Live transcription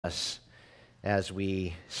us as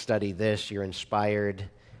we study this, your inspired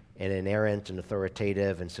and inerrant and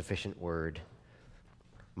authoritative and sufficient word.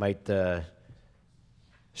 Might the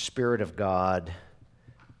Spirit of God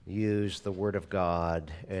use the Word of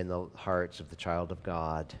God in the hearts of the child of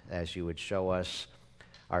God as you would show us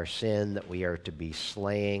our sin that we are to be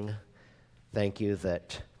slaying. Thank you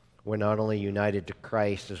that we're not only united to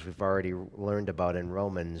Christ, as we've already learned about in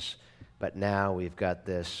Romans, but now we've got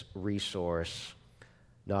this resource,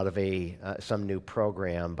 not of some new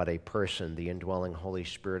program, but a person, the indwelling Holy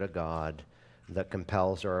Spirit of God, that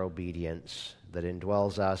compels our obedience, that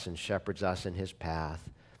indwells us and shepherds us in His path.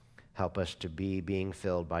 Help us to be being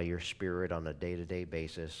filled by your Spirit on a day-to-day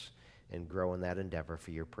basis and grow in that endeavor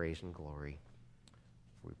for your praise and glory.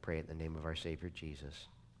 We pray in the name of our Savior Jesus.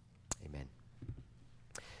 Amen.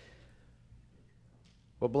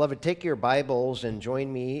 Well, beloved, take your Bibles and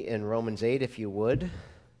join me in Romans 8 if you would.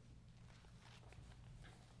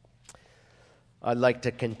 I'd like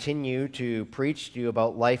to continue to preach to you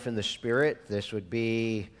about life in the Spirit. This would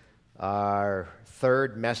be our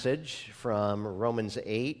third message from Romans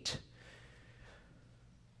 8,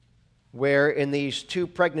 where in these two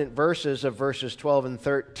pregnant verses of verses 12 and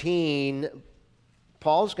 13,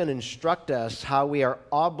 Paul's going to instruct us how we are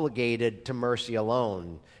obligated to mercy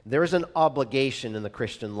alone. There is an obligation in the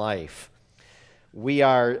Christian life. We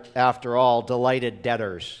are, after all, delighted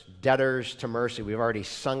debtors, debtors to mercy. We've already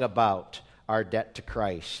sung about our debt to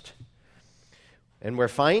Christ. And we're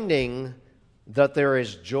finding that there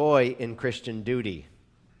is joy in Christian duty.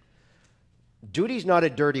 Duty is not a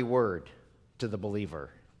dirty word to the believer.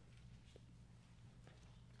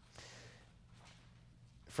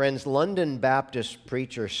 Friends, London Baptist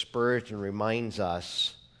preacher Spurgeon reminds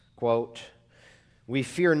us, quote, "We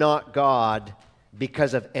fear not God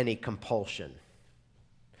because of any compulsion.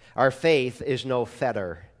 Our faith is no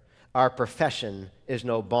fetter. Our profession is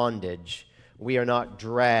no bondage. We are not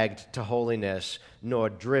dragged to holiness, nor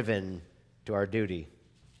driven to our duty.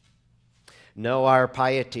 No, our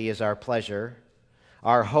piety is our pleasure.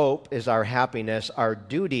 Our hope is our happiness. Our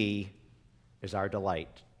duty is our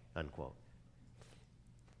delight." Unquote.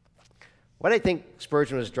 What I think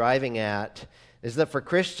Spurgeon was driving at is that for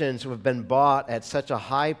Christians who have been bought at such a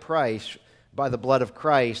high price by the blood of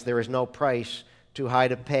Christ, there is no price too high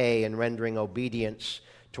to pay in rendering obedience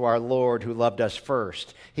to our Lord who loved us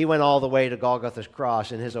first. He went all the way to Golgotha's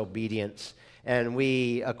cross in His obedience, and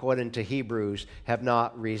we, according to Hebrews, have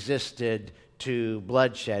not resisted to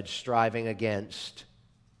bloodshed, striving against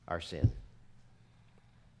our sin.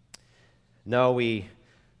 No, we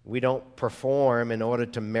don't perform in order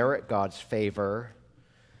to merit God's favor,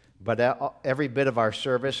 but every bit of our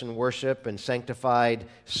service and worship and sanctified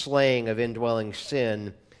slaying of indwelling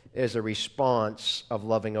sin is a response of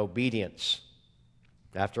loving obedience.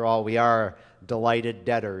 After all, we are delighted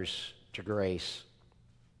debtors to grace.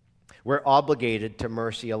 We're obligated to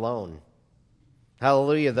mercy alone.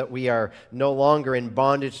 Hallelujah, that we are no longer in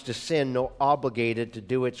bondage to sin, no obligated to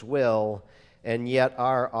do its will, and yet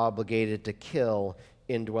are obligated to kill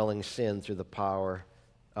indwelling sin through the power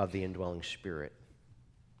of the indwelling Spirit.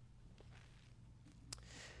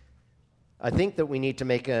 I think that we need to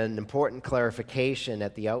make an important clarification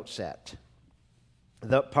at the outset.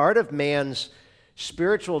 That part of man's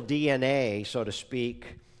spiritual DNA, so to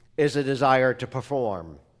speak, is a desire to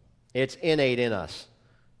perform. It's innate in us.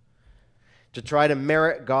 To try to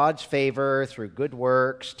merit God's favor through good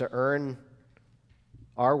works, to earn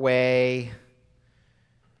our way.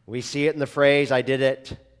 We see it in the phrase, "I did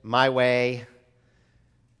it my way."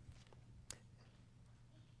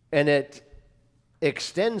 And it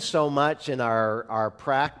extends so much in our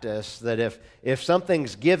practice that if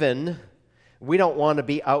something's given, we don't want to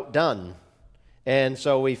be outdone. And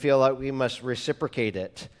so we feel like we must reciprocate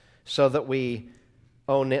it so that we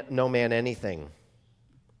owe no man anything.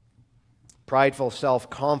 Prideful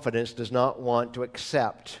self-confidence does not want to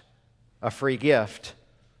accept a free gift.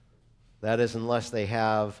 That is, unless they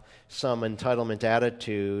have some entitlement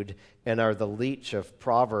attitude and are the leech of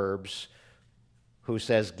Proverbs who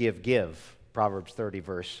says, "Give, give." Proverbs 30,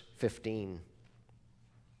 verse 15.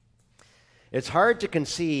 It's hard to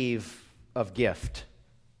conceive of gift,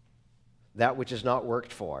 that which is not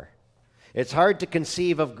worked for. It's hard to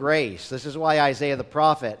conceive of grace. This is why Isaiah the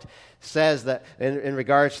prophet says that in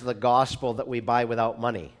regards to the gospel that we buy without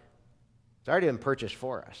money. It's already been purchased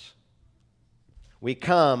for us. We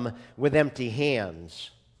come with empty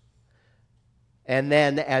hands. And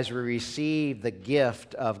then as we receive the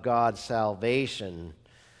gift of God's salvation,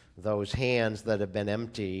 those hands that have been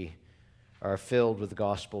empty are filled with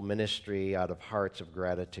gospel ministry out of hearts of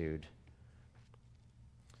gratitude.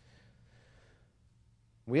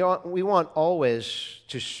 We want always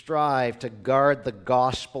to strive to guard the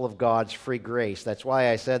gospel of God's free grace. That's why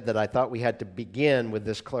I said that I thought we had to begin with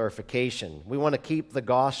this clarification. We want to keep the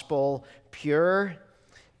gospel pure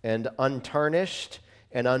and untarnished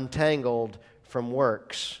and untangled from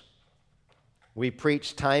works. We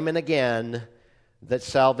preach time and again that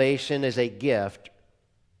salvation is a gift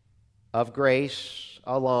of grace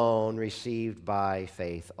alone, received by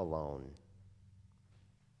faith alone.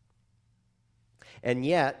 And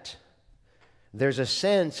yet, there's a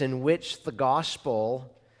sense in which the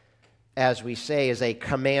gospel, as we say, is a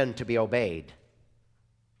command to be obeyed.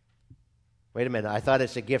 Wait a minute, I thought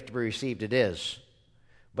it's a gift to be received. It is.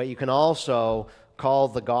 But you can also call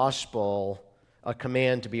the gospel a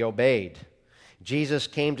command to be obeyed. Jesus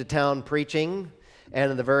came to town preaching,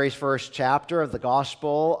 and in the very first chapter of the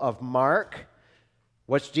Gospel of Mark,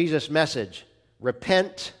 what's Jesus' message?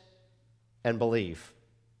 Repent and believe.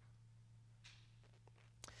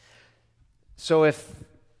 So if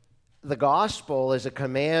the gospel is a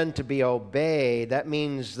command to be obeyed, that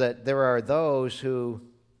means that there are those who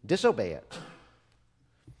disobey it.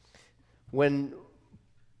 When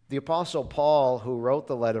the Apostle Paul, who wrote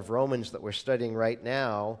the letter of Romans that we're studying right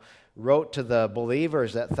now, wrote to the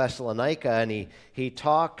believers at Thessalonica, and he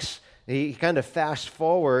kind of fast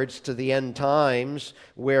forwards to the end times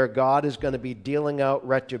where God is going to be dealing out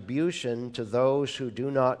retribution to those who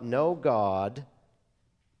do not know God.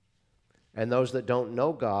 And those that don't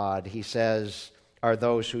know God, he says, are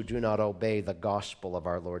those who do not obey the gospel of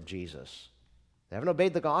our Lord Jesus. They haven't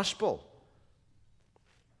obeyed the gospel.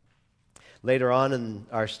 Later on in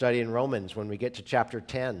our study in Romans, when we get to chapter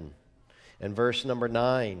 10 and verse number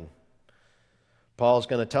 9, Paul's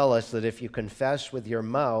going to tell us that if you confess with your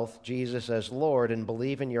mouth Jesus as Lord and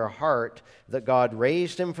believe in your heart that God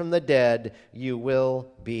raised him from the dead, you will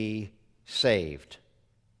be saved.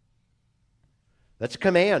 That's a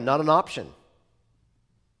command, not an option.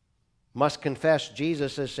 Must confess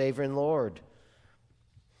Jesus as Savior and Lord.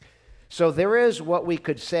 So there is what we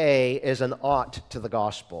could say is an ought to the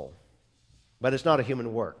gospel, but it's not a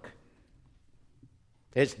human work.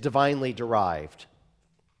 It's divinely derived.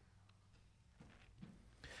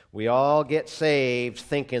 We all get saved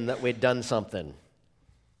thinking that we'd done something.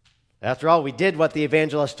 After all, we did what the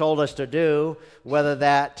evangelist told us to do, whether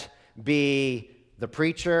that be the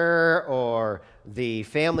preacher or the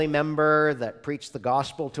family member that preached the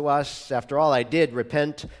gospel to us. After all, I did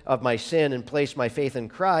repent of my sin and place my faith in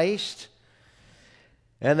Christ.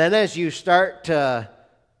 And then as you start to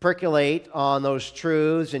percolate on those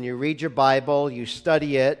truths and you read your Bible, you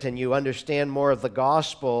study it, and you understand more of the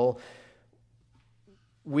gospel,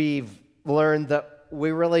 we've learned that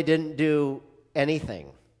we really didn't do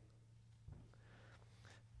anything.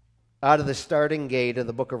 Out of the starting gate of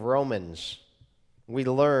the book of Romans, we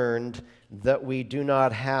learned that we do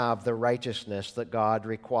not have the righteousness that God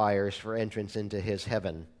requires for entrance into his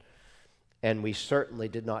heaven. And we certainly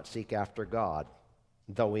did not seek after God,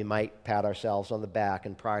 though we might pat ourselves on the back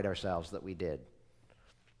and pride ourselves that we did.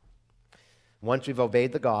 Once we've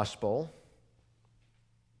obeyed the gospel,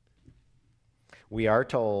 we are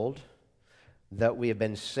told that we have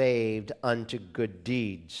been saved unto good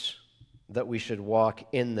deeds, that we should walk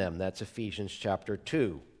in them. That's Ephesians chapter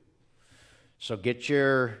 2. So get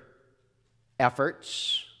your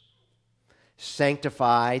efforts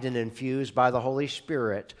sanctified and infused by the Holy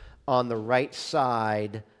Spirit on the right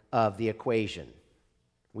side of the equation.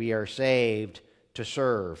 We are saved to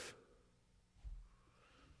serve.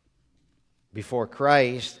 Before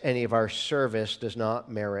Christ, any of our service does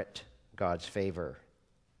not merit God's favor.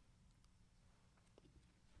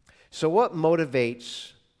 So what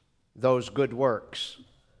motivates those good works?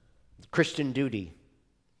 Christian duty.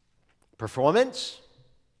 Performance?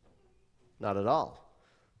 Not at all.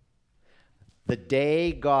 The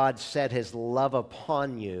day God set his love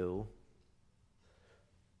upon you,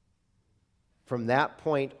 from that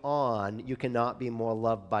point on, you cannot be more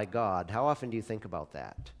loved by God. How often do you think about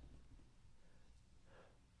that?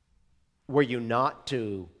 Were you not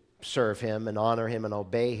to serve him and honor him and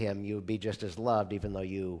obey him, you would be just as loved, even though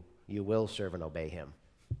you will serve and obey him.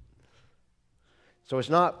 So it's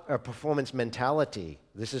not a performance mentality.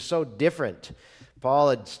 This is so different.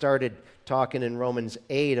 Paul had started talking in Romans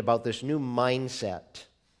 8 about this new mindset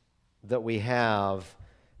that we have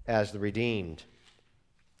as the redeemed.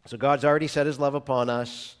 So God's already set his love upon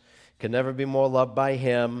us, can never be more loved by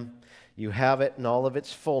him. You have it in all of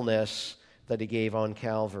its fullness that he gave on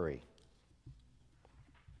Calvary.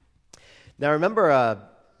 Now remember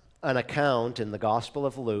an account in the Gospel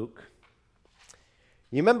of Luke.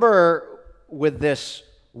 You remember with this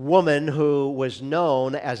woman who was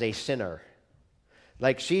known as a sinner.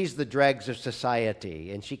 like she's the dregs of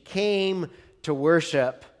society. And she came to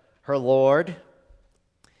worship her Lord.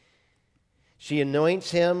 She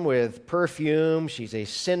anoints him with perfume. She's a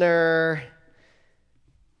sinner.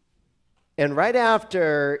 And right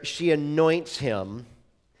after she anoints him,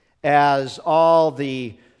 as all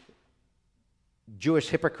the Jewish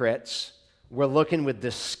hypocrites were looking with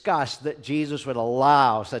disgust that Jesus would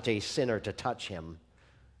allow such a sinner to touch him,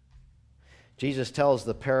 Jesus tells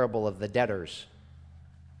the parable of the debtors.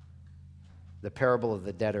 The parable of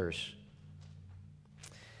the debtors.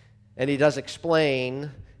 And he does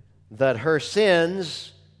explain that her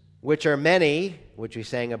sins, which are many, which we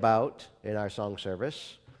sang about in our song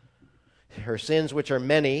service, her sins, which are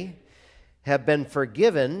many, have been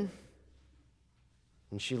forgiven,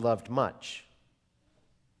 and she loved much.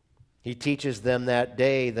 He teaches them that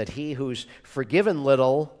day that he who's forgiven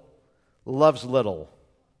little loves little.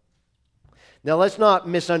 Now, let's not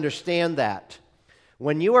misunderstand that.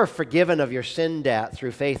 When you are forgiven of your sin debt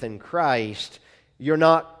through faith in Christ, you're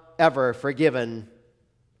not ever forgiven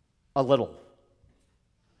a little.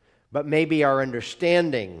 But maybe our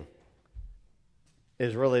understanding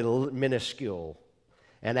is really minuscule.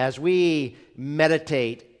 And as we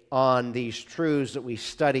meditate on these truths that we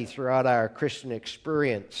study throughout our Christian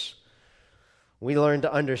experience, we learn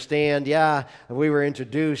to understand, we were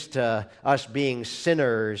introduced to us being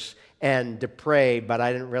sinners and depraved, but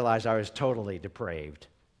I didn't realize I was totally depraved.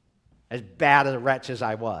 As bad a wretch as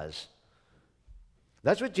I was.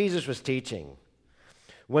 That's what Jesus was teaching.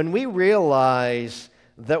 When we realize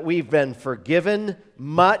that we've been forgiven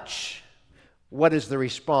much, what is the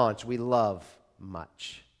response? We love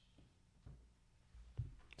much.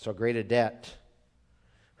 So great a debt,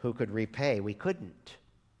 who could repay? We couldn't.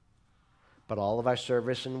 But all of our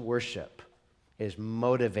service and worship is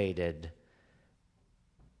motivated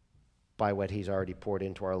by what he's already poured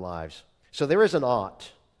into our lives. So there is an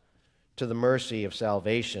ought to the mercy of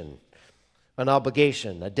salvation, an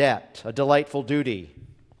obligation, a debt, a delightful duty.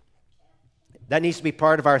 That needs to be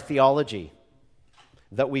part of our theology,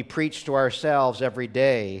 that we preach to ourselves every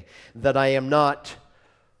day, that I am not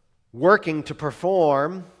working to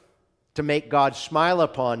perform to make God smile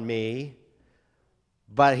upon me,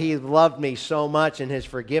 but he loved me so much in his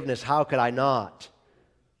forgiveness, how could I not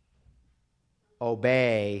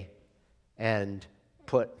obey and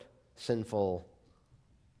put sinful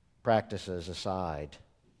practices aside?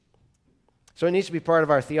 So it needs to be part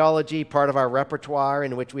of our theology, part of our repertoire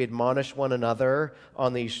in which we admonish one another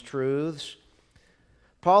on these truths.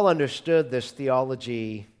 Paul understood this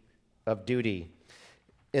theology of duty.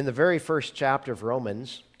 In the very first chapter of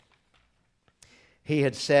Romans, he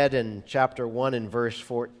had said in chapter 1 and verse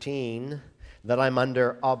 14 that I'm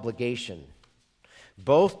under obligation,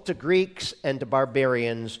 both to Greeks and to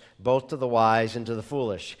barbarians, both to the wise and to the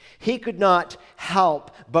foolish. He could not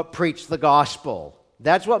help but preach the gospel.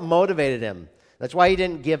 That's what motivated him. That's why he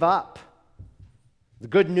didn't give up. The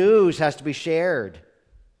good news has to be shared.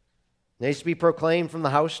 It needs to be proclaimed from the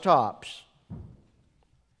housetops.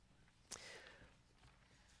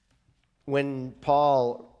 When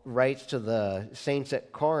Paul writes to the saints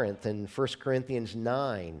at Corinth in 1 Corinthians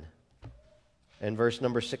 9 and verse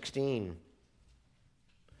number 16,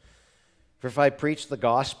 for if I preach the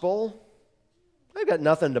gospel, I've got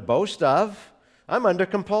nothing to boast of. I'm under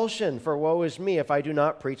compulsion, for woe is me if I do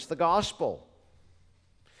not preach the gospel.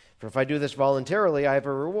 For if I do this voluntarily, I have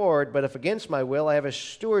a reward, but if against my will, I have a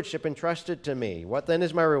stewardship entrusted to me. What then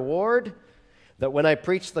is my reward? That when I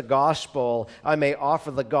preach the gospel, I may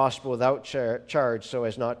offer the gospel without charge, so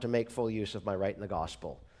as not to make full use of my right in the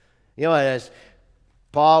gospel. You know, as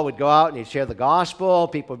Paul would go out and he'd share the gospel,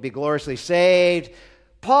 people would be gloriously saved.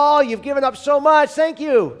 Paul, you've given up so much, thank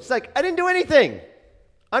you. It's like, I didn't do anything.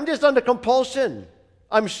 I'm just under compulsion.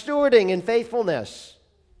 I'm stewarding in faithfulness.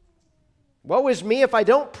 Woe is me if I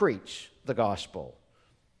don't preach the gospel.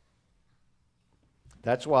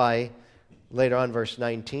 That's why later on, verse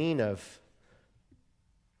 19 of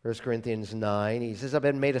 1 Corinthians 9, he says, I've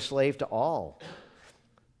been made a slave to all.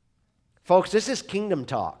 Folks, this is kingdom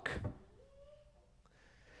talk.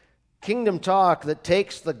 Kingdom talk that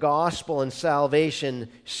takes the gospel and salvation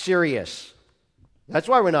serious. That's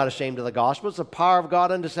why we're not ashamed of the gospel. It's the power of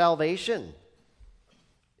God unto salvation.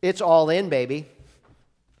 It's all in, baby.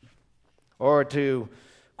 Or to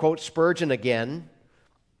quote Spurgeon again,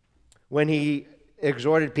 when he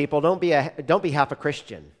exhorted people, don't be half a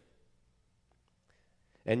Christian,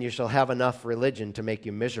 and you shall have enough religion to make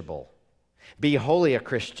you miserable. Be wholly a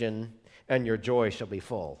Christian, and your joy shall be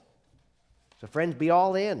full. So friends, be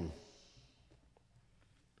all in.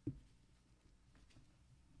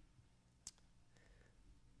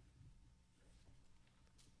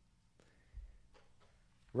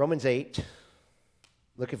 Romans 8,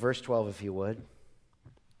 look at verse 12 if you would.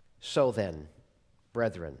 So then,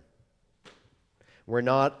 brethren, we're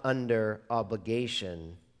not under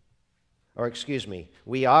obligation,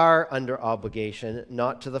 we are under obligation,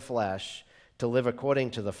 not to the flesh, to live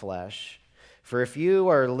according to the flesh. For if you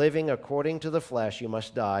are living according to the flesh, you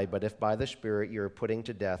must die, but if by the Spirit you are putting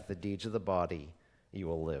to death the deeds of the body, you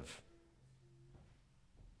will live.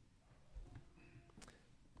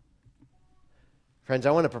 Friends,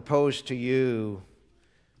 I want to propose to you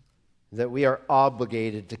that we are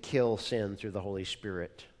obligated to kill sin through the Holy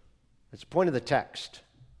Spirit. That's the point of the text.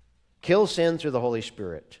 Kill sin through the Holy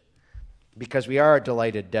Spirit, because we are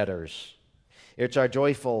delighted debtors. It's our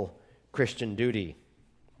joyful Christian duty.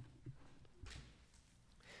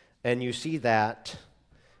 And you see that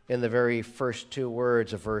in the very first two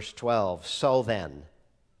words of verse 12. So then.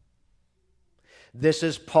 This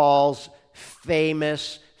is Paul's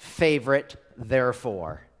famous, favorite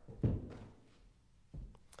therefore.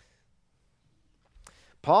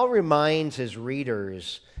 Paul reminds his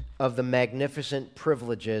readers of the magnificent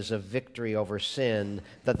privileges of victory over sin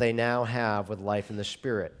that they now have with life in the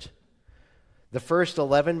Spirit. The first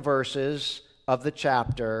 11 verses of the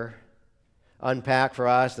chapter unpack for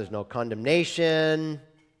us there's no condemnation.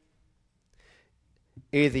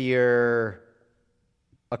 Either you're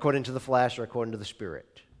according to the flesh or according to the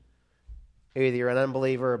Spirit. Either you're an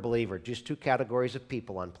unbeliever or a believer. Just two categories of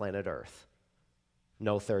people on planet Earth.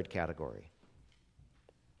 No third category.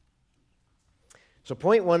 So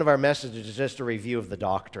point one of our message is just a review of the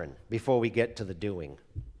doctrine before we get to the doing.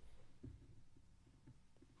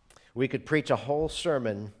 We could preach a whole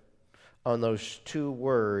sermon on those two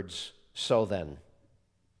words, so then.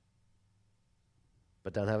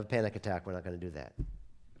 But don't have a panic attack, we're not going to do that.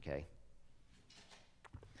 Okay?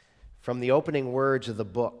 From the opening words of the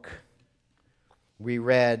book, we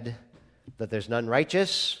read that there's none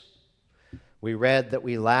righteous. We read that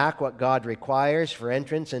we lack what God requires for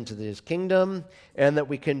entrance into His kingdom, and that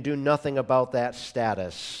we can do nothing about that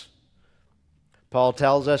status. Paul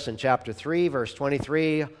tells us in chapter 3, verse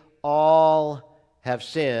 23, all have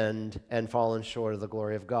sinned and fallen short of the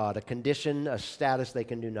glory of God, a condition, a status they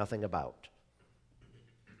can do nothing about.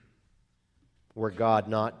 Were God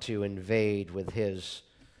not to invade with His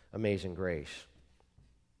amazing grace.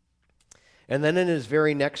 And then in his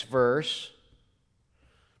very next verse,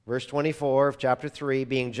 verse 24 of chapter 3,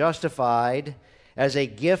 being justified as a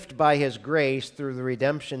gift by His grace through the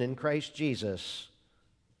redemption in Christ Jesus.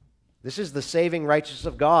 This is the saving righteousness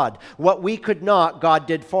of God. What we could not, God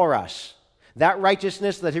did for us. That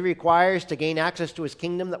righteousness that He requires to gain access to His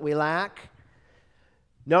kingdom that we lack,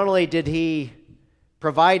 not only did He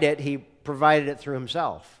provide it, He provided it through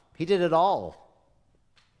Himself. He did it all.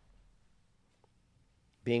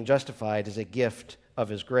 Being justified is a gift of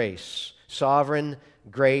His grace. Sovereign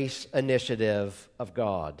grace initiative of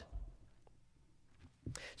God.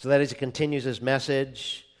 So that as He continues His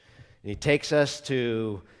message, He takes us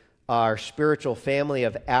to our spiritual family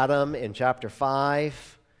of Adam in chapter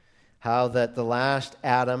 5, how that the last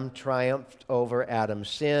Adam triumphed over Adam's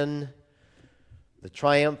sin, the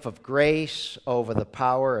triumph of grace over the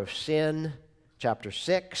power of sin, chapter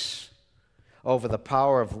 6, over the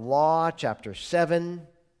power of law, chapter 7.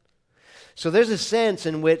 So there's a sense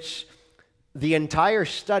in which the entire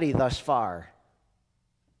study thus far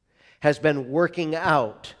has been working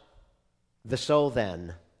out the so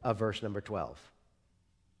then of verse number 12.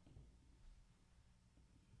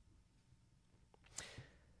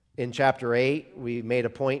 In chapter 8, we made a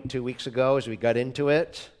point 2 weeks ago as we got into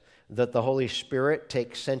it that the Holy Spirit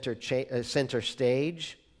takes center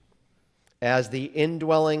stage as the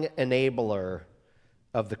indwelling enabler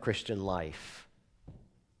of the Christian life.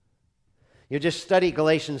 You just study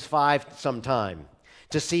Galatians 5 sometime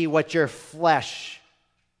to see what your flesh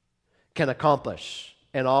can accomplish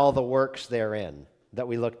and all the works therein that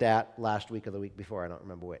we looked at last week or the week before, I don't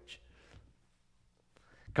remember which.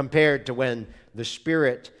 Compared to when the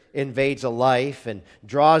Spirit invades a life and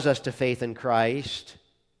draws us to faith in Christ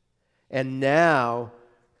and now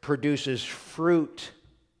produces fruit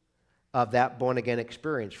of that born-again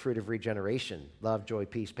experience, fruit of regeneration, love, joy,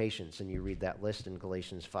 peace, patience, and you read that list in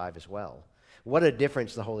Galatians 5 as well. What a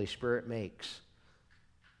difference the Holy Spirit makes.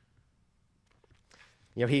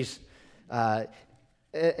 You know, He's,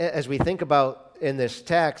 as we think about in this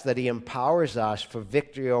text that He empowers us for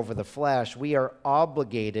victory over the flesh, we are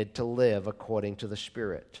obligated to live according to the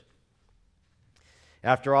Spirit.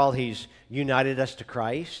 After all, He's united us to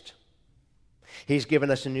Christ. He's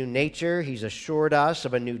given us a new nature. He's assured us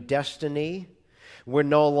of a new destiny. We're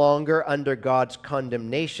no longer under God's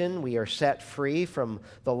condemnation. We are set free from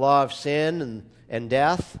the law of sin and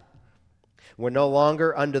death. We're no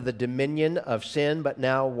longer under the dominion of sin, but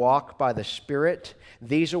now walk by the Spirit.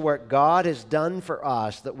 These are what God has done for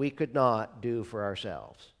us that we could not do for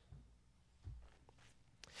ourselves.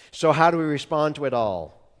 So how do we respond to it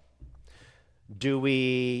all? Do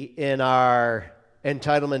we, in our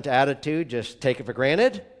entitlement attitude, just take it for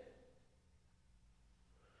granted?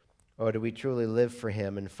 Or do we truly live for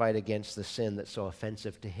Him and fight against the sin that's so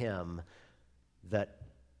offensive to Him that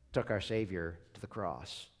took our Savior to the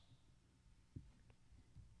cross?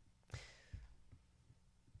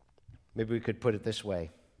 Maybe we could put it this way.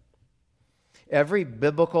 Every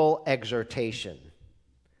biblical exhortation,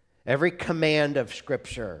 every command of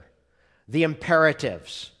Scripture, the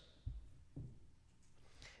imperatives,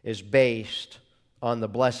 is based on the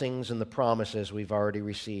blessings and the promises we've already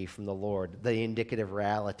received from the Lord, the indicative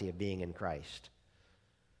reality of being in Christ.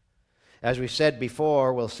 As we said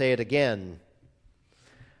before, we'll say it again.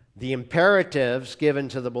 The imperatives given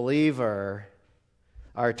to the believer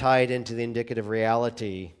are tied into the indicative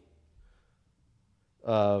reality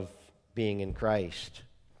of being in Christ.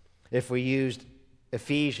 If we used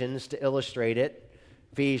Ephesians to illustrate it,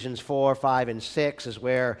 Ephesians 4, 5, and 6 is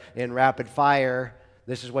where, in rapid fire,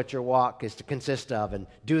 this is what your walk is to consist of, and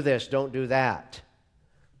do this, don't do that.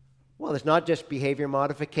 Well, it's not just behavior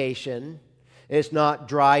modification, it's not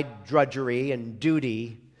dry drudgery and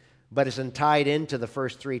duty, but it's tied into the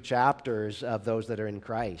first 3 chapters of those that are in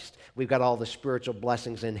Christ. We've got all the spiritual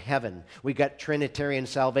blessings in heaven. We've got Trinitarian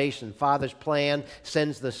salvation. Father's plan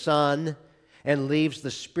sends the Son and leaves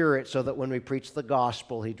the Spirit so that when we preach the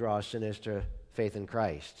gospel, He draws sinners to faith in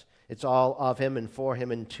Christ. It's all of Him and for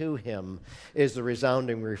Him and to Him is the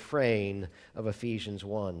resounding refrain of Ephesians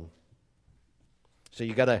 1. So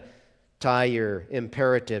you've got to tie your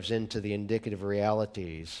imperatives into the indicative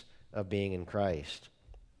realities of being in Christ.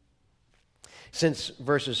 Since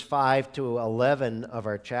verses 5 to 11 of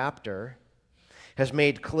our chapter has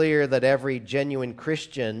made clear that every genuine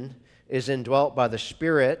Christian is indwelt by the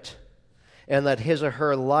Spirit and that his or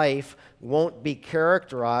her life won't be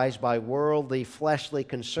characterized by worldly, fleshly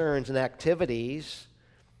concerns and activities,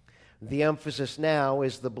 the emphasis now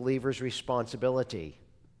is the believer's responsibility.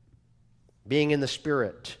 Being in the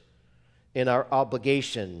Spirit, in our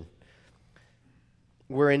obligation,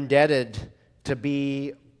 we're indebted to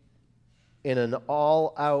be in an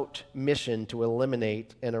all-out mission to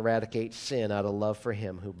eliminate and eradicate sin out of love for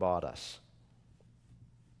Him who bought us.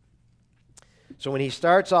 So when he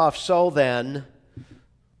starts off, so then,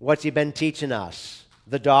 what's he been teaching us?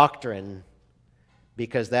 The doctrine,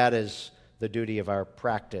 because that is the duty of our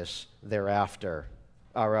practice thereafter,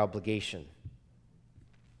 our obligation.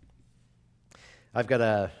 I've got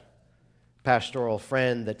a pastoral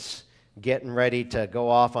friend that's getting ready to go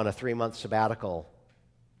off on a 3-month sabbatical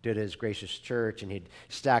to his gracious church, and he'd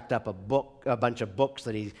stacked up a bunch of books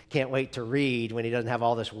that he can't wait to read when he doesn't have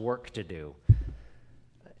all this work to do.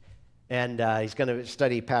 And he's going to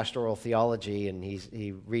study pastoral theology, and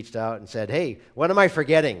he reached out and said, hey, what am I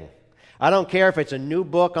forgetting? I don't care if it's a new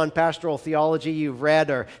book on pastoral theology you've read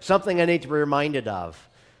or something I need to be reminded of.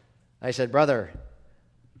 I said, brother,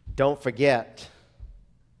 don't forget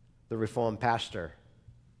The Reformed Pastor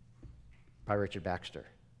by Richard Baxter.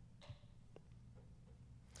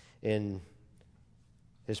 In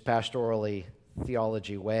his pastorally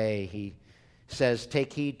theology way, he says,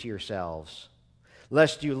 take heed to yourselves,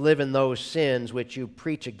 lest you live in those sins which you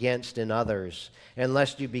preach against in others, and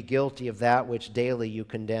lest you be guilty of that which daily you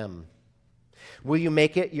condemn. Will you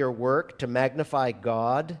make it your work to magnify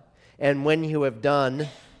God, and when you have done,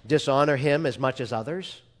 dishonor Him as much as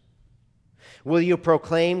others? Will you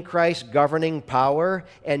proclaim Christ's governing power,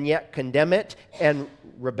 and yet condemn it and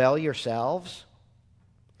rebel yourselves?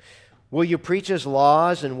 Will you preach His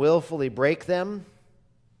laws and willfully break them?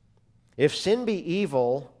 If sin be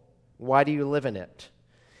evil, why do you live in it?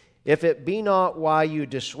 If it be not, why you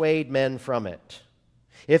dissuade men from it?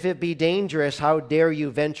 If it be dangerous, how dare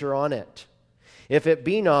you venture on it? If it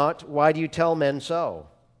be not, why do you tell men so?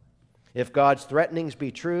 If God's threatenings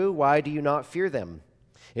be true, why do you not fear them?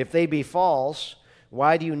 If they be false,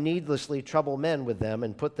 why do you needlessly trouble men with them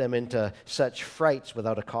and put them into such frights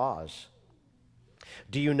without a cause?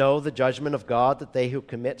 Do you know the judgment of God, that they who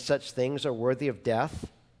commit such things are worthy of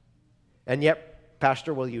death? And yet,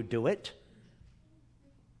 Pastor, will you do it?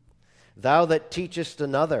 Thou that teachest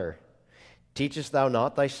another, teachest thou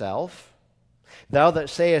not thyself? Thou that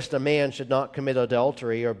sayest a man should not commit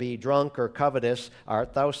adultery, or be drunk or covetous,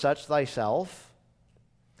 art thou such thyself?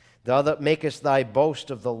 Thou that makest thy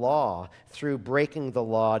boast of the law, through breaking the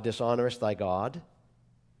law dishonorest thy God?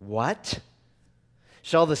 What?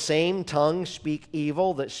 Shall the same tongue speak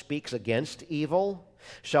evil that speaks against evil?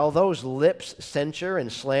 Shall those lips censure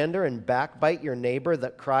and slander and backbite your neighbor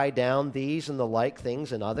that cry down these and the like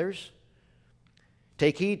things in others?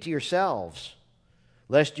 Take heed to yourselves,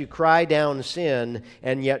 lest you cry down sin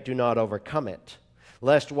and yet do not overcome it,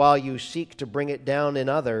 lest while you seek to bring it down in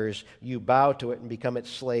others, you bow to it and become its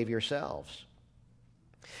slave yourselves.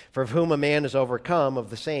 For of whom a man is overcome, of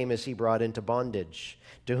the same is he brought into bondage.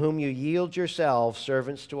 To whom you yield yourselves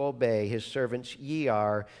servants to obey, his servants ye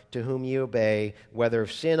are, to whom ye obey, whether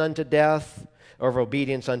of sin unto death or of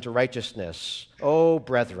obedience unto righteousness. O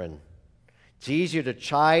brethren, it's easier to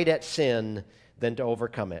chide at sin than to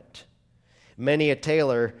overcome it. Many a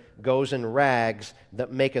tailor goes in rags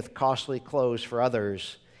that maketh costly clothes for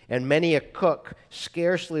others, and many a cook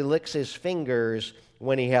scarcely licks his fingers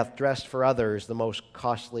when he hath dressed for others the most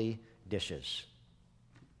costly dishes.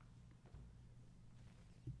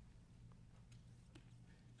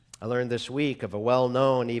 I learned this week of a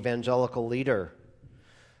well-known evangelical leader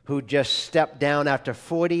who just stepped down after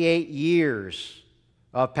 48 years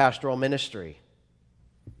of pastoral ministry.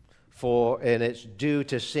 And it's due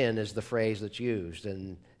to sin is the phrase that's used,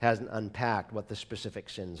 and hasn't unpacked what the specific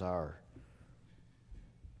sins are.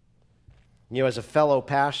 You know, as a fellow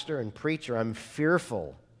pastor and preacher, I'm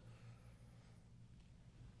fearful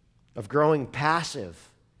of growing passive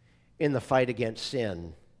in the fight against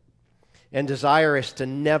sin, and desirous to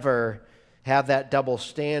never have that double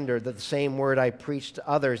standard that the same word I preach to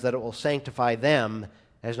others, that it will sanctify them,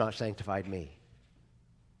 has not sanctified me.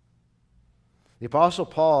 The Apostle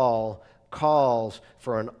Paul calls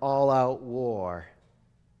for an all-out war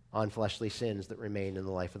on fleshly sins that remain in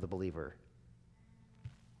the life of the believer.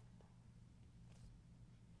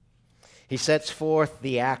 He sets forth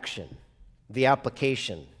the action, the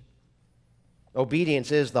application.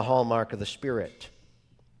 Obedience is the hallmark of the Spirit.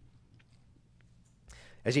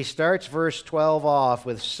 As he starts verse 12 off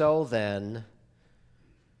with, so then,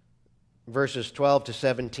 verses 12 to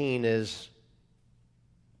 17 is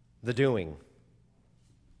the doing.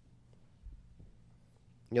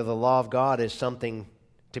 You know, the law of God is something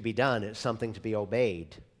to be done. It's something to be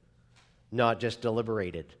obeyed, not just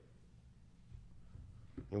deliberated.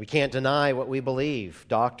 And we can't deny what we believe.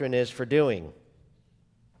 Doctrine is for doing.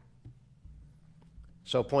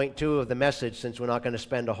 So point 2 of the message, since we're not going to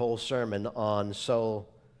spend a whole sermon on so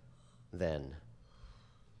then.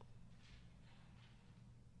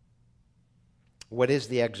 What is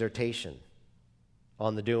the exhortation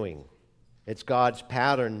on the doing? It's God's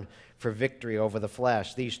pattern for victory over the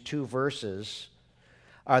flesh. These 2 verses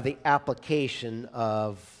are the application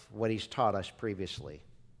of what he's taught us previously.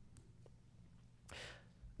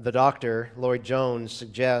 The doctor, Lloyd Jones,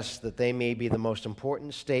 suggests that they may be the most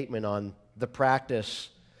important statement on the practice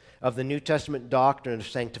of the New Testament doctrine of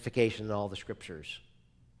sanctification in all the Scriptures.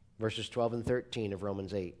 Verses 12 and 13 of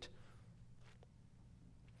Romans 8.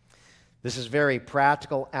 This is very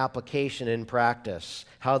practical application in practice,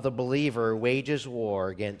 how the believer wages war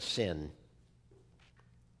against sin.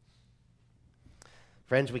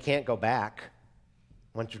 Friends, we can't go back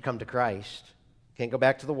once we come to Christ. Can't go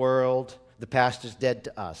back to the world. The past is dead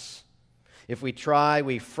to us. If we try,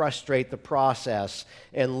 we frustrate the process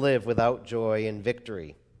and live without joy and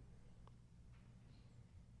victory.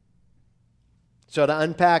 So to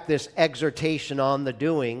unpack this exhortation on the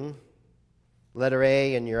doing, letter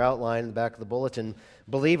A in your outline in the back of the bulletin,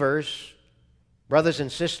 believers, brothers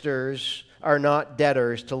and sisters, are not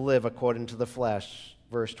debtors to live according to the flesh.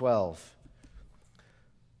 Verse 12.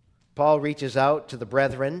 Paul reaches out to the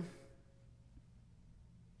brethren,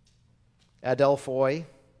 adelphoi,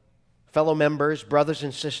 fellow members, brothers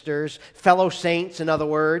and sisters, fellow saints, in other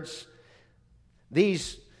words.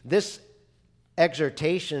 This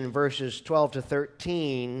exhortation in verses 12 to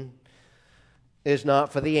 13 is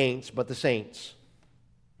not for the ain'ts, but the saints.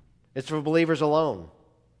 It's for believers alone.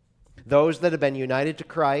 Those that have been united to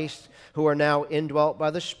Christ, who are now indwelt by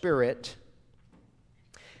the Spirit.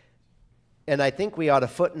 And I think we ought to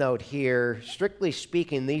footnote here, strictly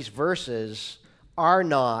speaking, these verses are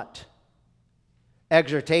not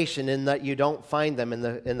exhortation in that you don't find them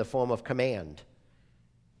in the form of command.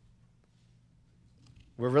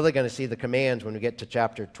 We're really going to see the commands when we get to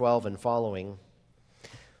chapter 12 and following.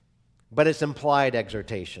 But it's implied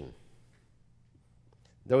exhortation.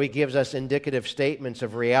 Though he gives us indicative statements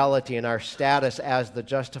of reality and our status as the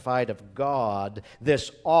justified of God,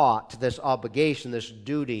 this ought, this obligation, this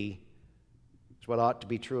duty is what ought to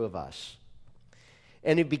be true of us.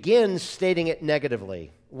 And he begins stating it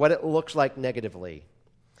negatively, what it looks like negatively.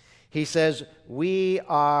 He says, we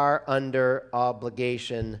are under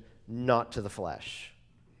obligation not to the flesh,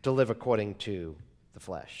 to live according to the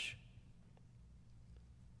flesh.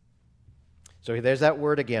 So there's that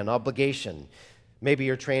word again, obligation. Maybe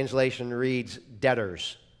your translation reads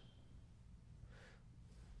debtors.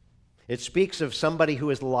 It speaks of somebody who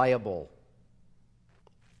is liable.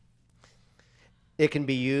 It can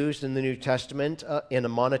be used in the New Testament in a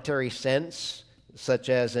monetary sense, such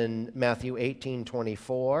as in Matthew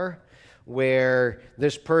 18:24, where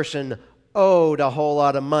this person owed a whole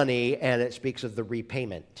lot of money, and it speaks of the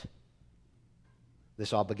repayment,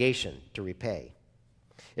 this obligation to repay.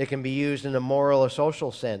 It can be used in a moral or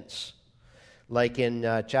social sense, like in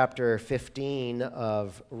chapter 15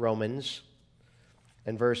 of Romans,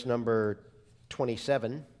 and verse number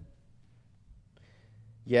 27.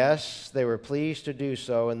 Yes, they were pleased to do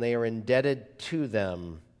so, and they are indebted to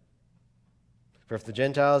them. For if the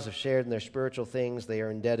Gentiles have shared in their spiritual things, they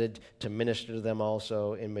are indebted to minister to them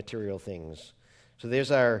also in material things. So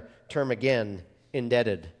there's our term again,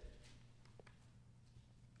 indebted.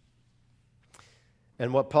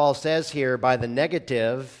 And what Paul says here by the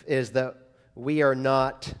negative is that we are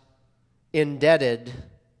not indebted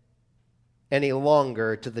any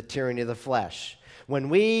longer to the tyranny of the flesh. When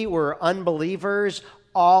we were unbelievers,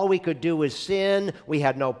 all we could do was sin. We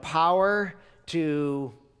had no power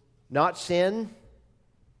to not sin.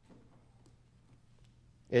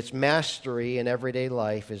 Its mastery in everyday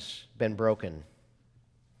life has been broken.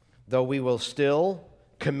 Though we will still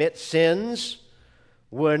commit sins,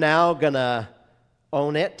 we're now going to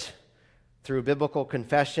own it through biblical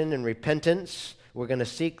confession and repentance. We're going to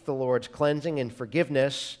seek the Lord's cleansing and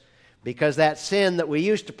forgiveness, because that sin that we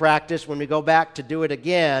used to practice, when we go back to do it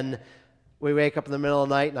again, we wake up in the middle of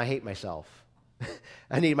the night and I hate myself.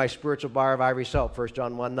 I need my spiritual bar of ivory soap. 1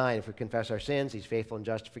 John 1:9, if we confess our sins, He's faithful and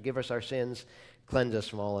just to forgive us our sins, cleanse us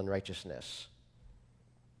from all unrighteousness.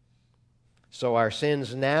 So our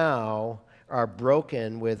sins now are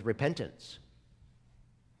broken with repentance.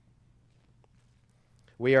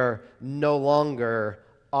 We are no longer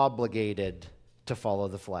obligated to follow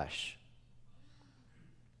the flesh.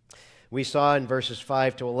 We saw in verses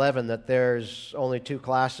 5 to 11 that there's only two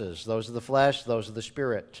classes. Those of the flesh, those of the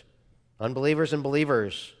Spirit. Unbelievers and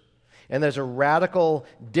believers. And there's a radical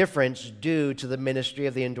difference due to the ministry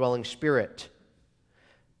of the indwelling Spirit.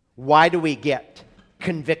 Why do we get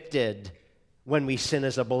convicted when we sin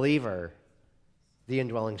as a believer? The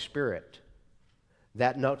indwelling Spirit.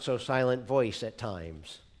 That not-so-silent voice at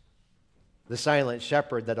times. The silent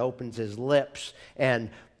shepherd that opens his lips and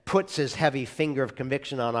puts his heavy finger of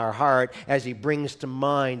conviction on our heart as he brings to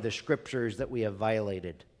mind the scriptures that we have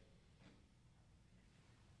violated.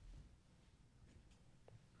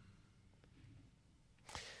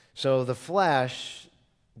 So the flesh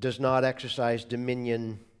does not exercise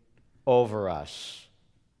dominion over us.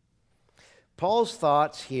 Paul's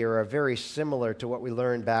thoughts here are very similar to what we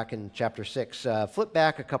learned back in chapter 6. Flip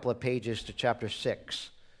back a couple of pages to chapter 6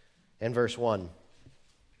 and verse 1.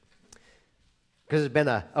 Because it's been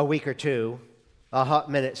a week or two, a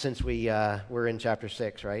hot minute since we were in chapter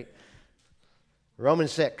 6, right?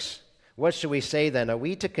 Romans 6. What should we say then? Are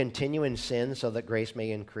we to continue in sin so that grace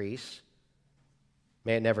may increase?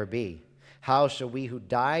 May it never be. How shall we who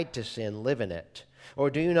died to sin live in it? Or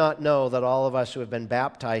do you not know that all of us who have been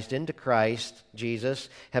baptized into Christ Jesus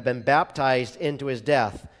have been baptized into His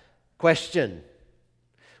death? Question.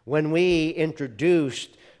 When we introduced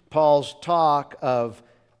Paul's talk of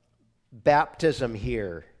baptism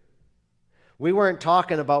here, we weren't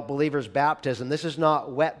talking about believers' baptism. This is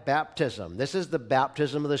not wet baptism. This is the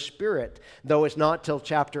baptism of the Spirit, though it's not till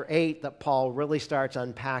chapter 8 that Paul really starts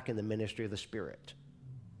unpacking the ministry of the Spirit.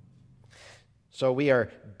 So we are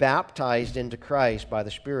baptized into Christ by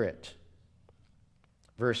the Spirit.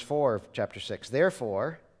 Verse 4 of chapter 6,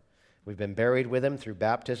 therefore, we've been buried with Him through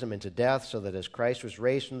baptism into death, so that as Christ was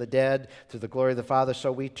raised from the dead through the glory of the Father,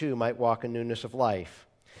 so we too might walk in newness of life.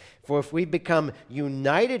 For if we become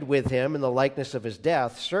united with Him in the likeness of His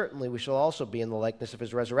death, certainly we shall also be in the likeness of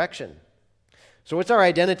His resurrection. So what's our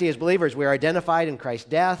identity as believers? We are identified in Christ's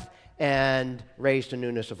death and raised to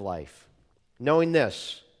newness of life. Knowing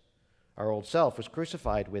this, our old self was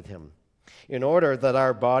crucified with Him, in order that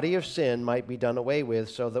our body of sin might be done away with,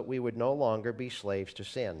 so that we would no longer be slaves to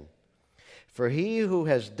sin. For he who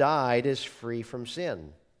has died is free from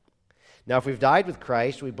sin. Now, if we've died with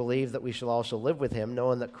Christ, we believe that we shall also live with Him,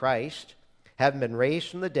 knowing that Christ, having been raised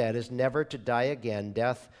from the dead, is never to die again.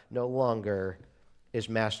 Death no longer is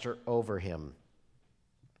master over Him.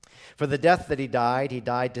 For the death that He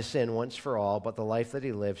died to sin once for all, but the life that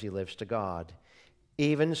He lives to God.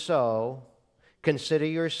 Even so, consider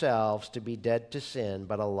yourselves to be dead to sin,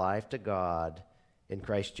 but alive to God in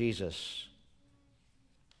Christ Jesus.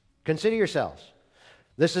 Consider yourselves.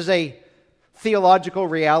 This is a theological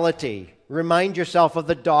reality. Remind yourself of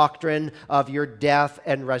the doctrine of your death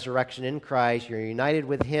and resurrection in Christ. You're united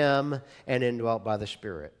with Him and indwelt by the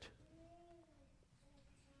Spirit.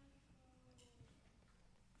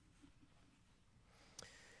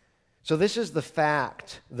 So this is the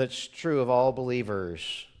fact that's true of all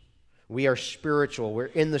believers. We are spiritual. We're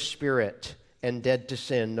in the Spirit and dead to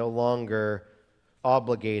sin, no longer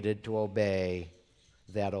obligated to obey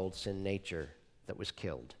that old sin nature that was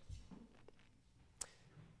killed.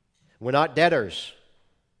 We're not debtors.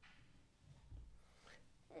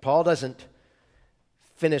 Paul doesn't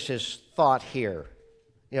finish his thought here.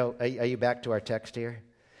 Are you back to our text here?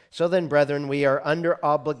 So then, brethren, we are under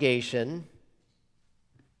obligation,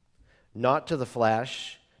 not to the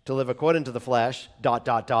flesh, to live according to the flesh, ...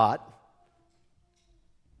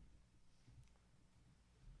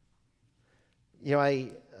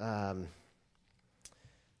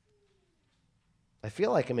 I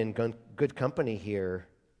feel like I'm in good company here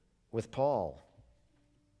with Paul,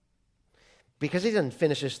 because he doesn't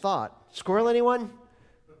finish his thought. Squirrel, anyone? Do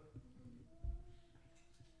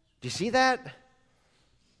you see that?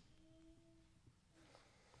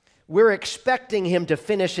 We're expecting him to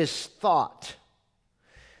finish his thought.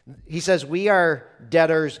 He says we are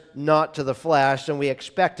debtors not to the flesh, and we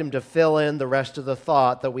expect him to fill in the rest of the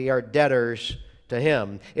thought that we are debtors to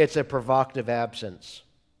him. It's a provocative absence.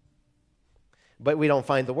 But we don't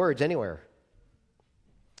find the words anywhere.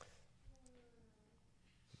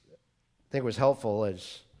 I think it was helpful,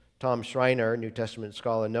 as Tom Schreiner, New Testament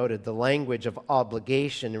scholar, noted, the language of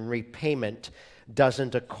obligation and repayment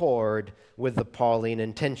doesn't accord with the Pauline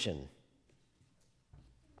intention.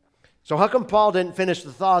 So how come Paul didn't finish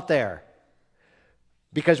the thought there?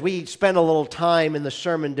 Because we spent a little time in the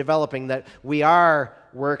sermon developing that we are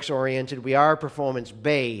works-oriented, we are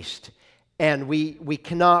performance-based, and we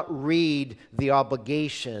cannot read the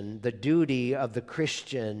obligation, the duty of the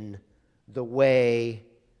Christian, the way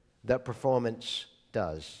that performance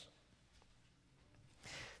does.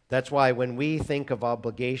 That's why when we think of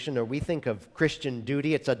obligation or we think of Christian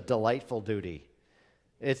duty, it's a delightful duty.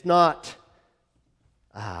 It's not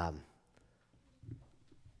a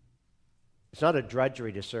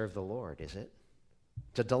drudgery to serve the Lord, is it?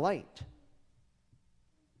 It's a delight.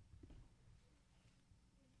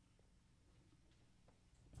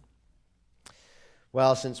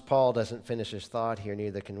 Well, since Paul doesn't finish his thought here,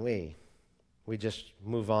 neither can we. We just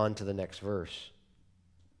move on to the next verse.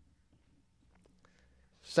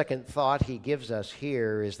 Second thought he gives us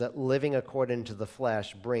here is that living according to the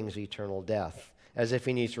flesh brings eternal death, as if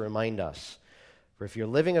he needs to remind us. For if you're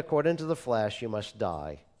living according to the flesh, you must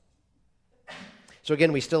die. So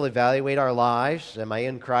again, we still evaluate our lives. Am I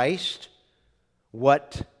in Christ?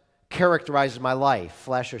 What characterizes my life,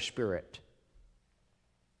 flesh or spirit?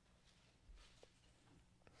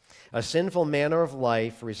 A sinful manner of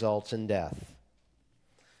life results in death.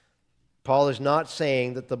 Paul is not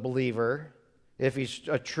saying that the believer, if he's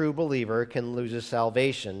a true believer, can lose his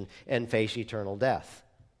salvation and face eternal death.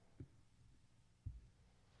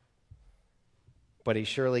 But he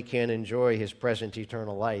surely can enjoy his present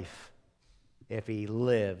eternal life if he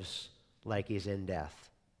lives like he's in death.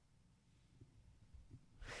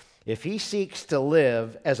 If he seeks to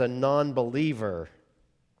live as a non-believer,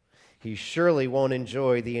 he surely won't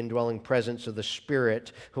enjoy the indwelling presence of the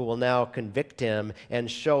Spirit, who will now convict him and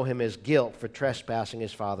show him his guilt for trespassing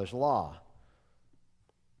his Father's law.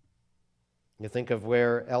 You think of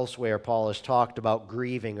where elsewhere Paul has talked about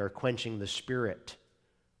grieving or quenching the Spirit,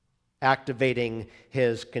 activating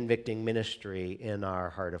his convicting ministry in our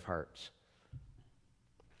heart of hearts.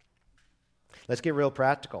 Let's get real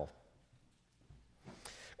practical.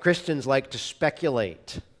 Christians like to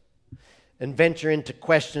speculate and venture into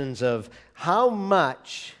questions of how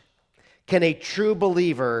much can a true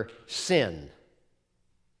believer sin,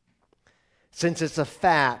 since it's a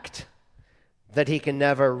fact that he can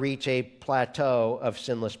never reach a plateau of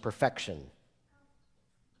sinless perfection.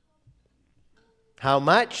 How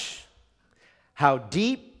much? How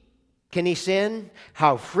deep can he sin?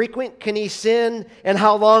 How frequent can he sin? And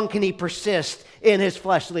how long can he persist in his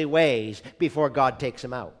fleshly ways before God takes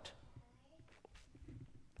him out?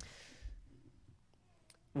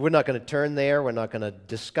 We're not going to turn there. We're not going to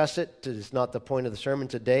discuss it. It's not the point of the sermon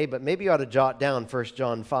today, but maybe you ought to jot down 1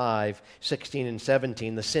 John 5, 16 and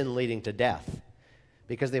 17, the sin leading to death.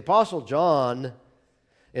 Because the Apostle John,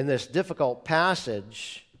 in this difficult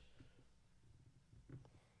passage,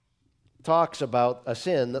 talks about a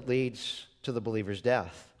sin that leads to the believer's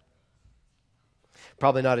death.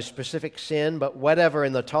 Probably not a specific sin, but whatever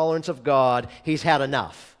in the tolerance of God, he's had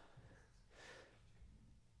enough.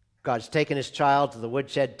 God's taken his child to the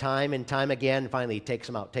woodshed time and time again. Finally, he takes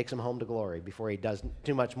him out, takes him home to glory before he does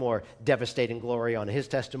too much more devastating glory on his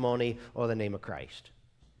testimony or the name of Christ.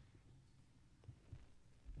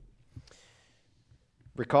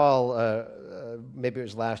 Recall, maybe it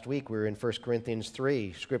was last week, we were in 1 Corinthians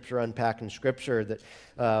 3, Scripture unpacked in Scripture,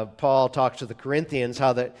 that Paul talks to the Corinthians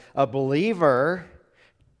how that a believer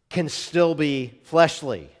can still be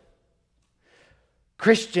fleshly.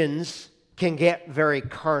 Christians can get very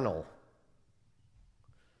carnal.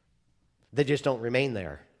 They just don't remain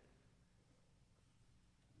there.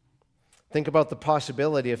 Think about the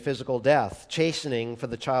possibility of physical death, chastening for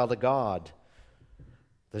the child of God,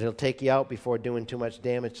 that he'll take you out before doing too much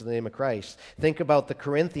damage to the name of Christ. Think about the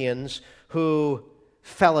Corinthians who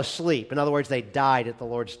fell asleep. In other words, they died at the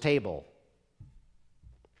Lord's table.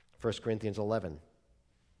 1 Corinthians 11.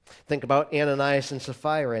 Think about Ananias and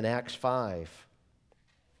Sapphira in Acts 5.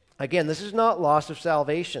 Again, this is not loss of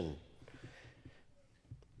salvation,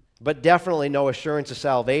 but definitely no assurance of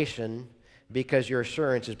salvation because your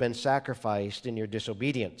assurance has been sacrificed in your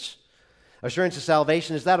disobedience. Assurance of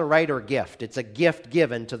salvation, is that a right or a gift? It's a gift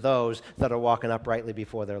given to those that are walking uprightly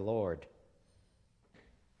before their Lord.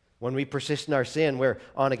 When we persist in our sin, we're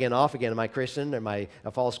on again, off again. Am I Christian? Am I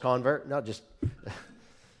a false convert? No, just...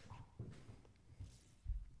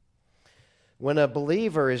 When a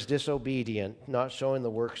believer is disobedient, not showing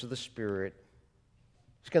the works of the Spirit,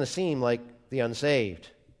 it's going to seem like the unsaved.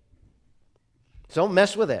 So don't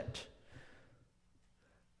mess with it.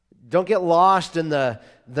 Don't get lost in the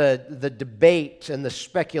debate and the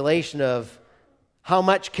speculation of how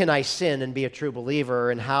much can I sin and be a true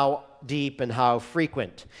believer and how deep and how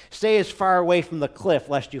frequent. Stay as far away from the cliff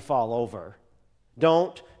lest you fall over.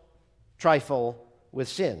 Don't trifle with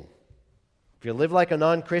sin. If you live like a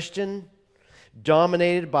non-Christian,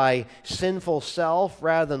 dominated by sinful self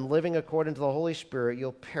rather than living according to the Holy Spirit,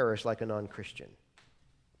 you'll perish like a non-Christian.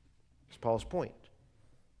 That's Paul's point.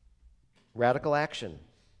 Radical action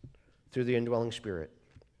through the indwelling Spirit.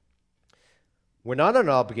 We're not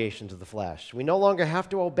under obligation to the flesh. We no longer have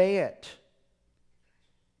to obey it.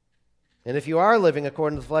 And if you are living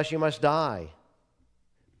according to the flesh, you must die.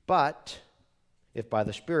 But if by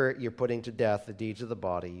the Spirit you're putting to death the deeds of the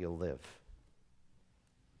body, you'll live.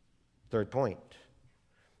 Third point,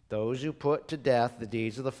 those who put to death the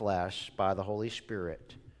deeds of the flesh by the Holy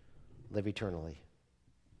Spirit live eternally.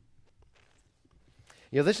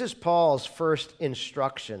 This is Paul's first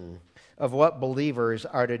instruction of what believers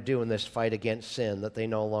are to do in this fight against sin that they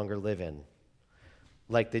no longer live in,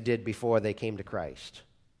 like they did before they came to Christ.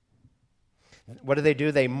 What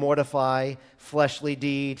do? They mortify fleshly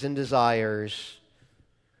deeds and desires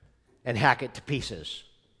and hack it to pieces.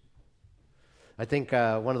 I think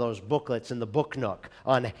one of those booklets in the Book Nook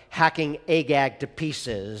on hacking Agag to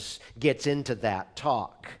pieces gets into that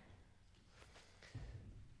talk.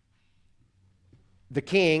 The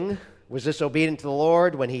king was disobedient to the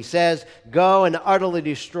Lord when he says, "Go and utterly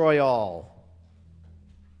destroy all."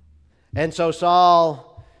 And so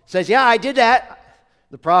Saul says, "Yeah, I did that."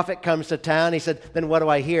 The prophet comes to town. He said, "Then what do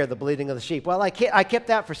I hear? The bleating of the sheep." "Well, I kept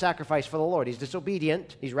that for sacrifice for the Lord." He's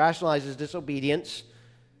disobedient. He's rationalized his disobedience.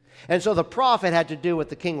 And so the prophet had to do what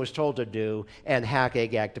the king was told to do and hack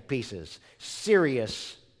Agag to pieces.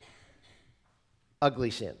 Serious,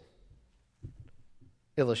 ugly sin.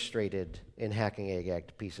 Illustrated in hacking Agag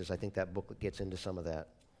to pieces. I think that booklet gets into some of that.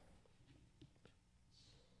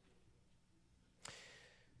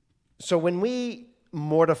 So when we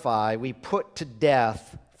mortify, we put to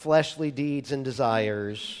death fleshly deeds and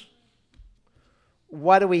desires,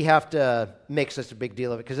 why do we have to make such a big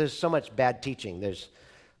deal of it? Because there's so much bad teaching. There's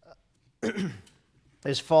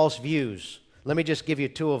false views. Let me just give you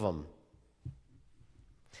two of them.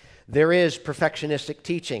 There is perfectionistic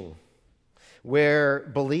teaching,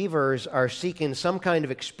 where believers are seeking some kind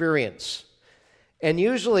of experience. And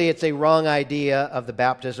usually it's a wrong idea of the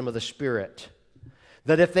baptism of the Spirit.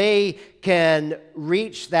 That if they can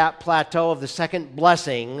reach that plateau of the second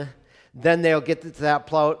blessing, then they'll get to that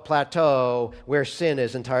plateau where sin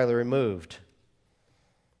is entirely removed.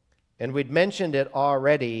 And we'd mentioned it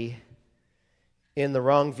already in the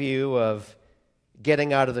wrong view of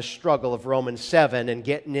getting out of the struggle of Romans 7 and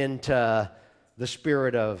getting into the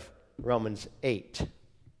spirit of Romans 8.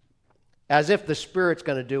 As if the Spirit's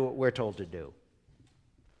going to do what we're told to do.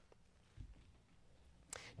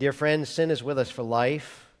 Dear friends, sin is with us for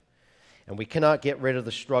life, and we cannot get rid of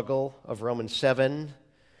the struggle of Romans 7,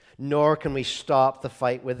 nor can we stop the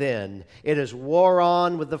fight within. It is war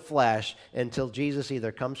on with the flesh until Jesus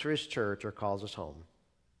either comes for his church or calls us home.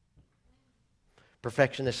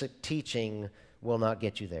 Perfectionistic teaching will not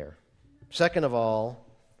get you there. Second of all,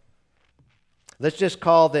 Let's just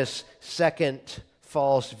call this second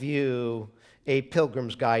false view A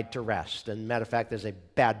Pilgrim's Guide to Rest. And matter of fact, there's a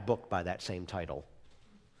bad book by that same title,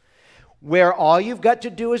 where all you've got to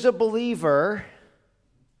do as a believer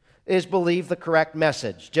is believe the correct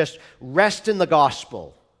message. Just rest in the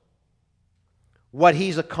gospel, what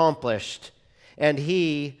He's accomplished, and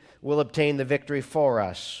He will obtain the victory for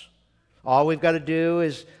us. All we've got to do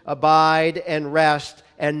is abide and rest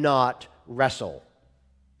and not wrestle.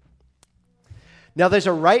 Now, there's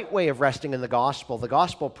a right way of resting in the gospel. The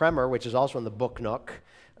gospel primer, which is also in the book nook,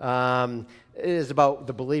 is about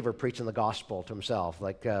the believer preaching the gospel to himself.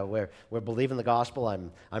 Like we're believing the gospel.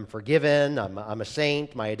 I'm forgiven. I'm a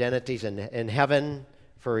saint. My identity's in heaven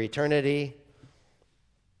for eternity.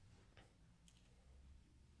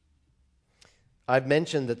 I've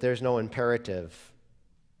mentioned that there's no imperative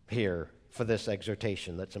here for this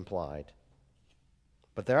exhortation that's implied,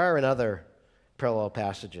 but there are in other parallel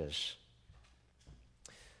passages.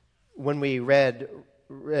 When we read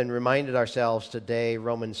and reminded ourselves today,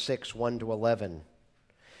 Romans 6, 1-11,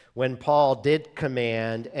 when Paul did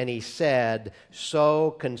command and he said,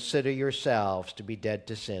 "So consider yourselves to be dead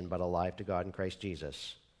to sin, but alive to God in Christ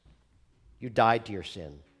Jesus." You died to your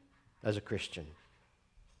sin as a Christian.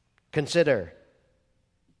 Consider.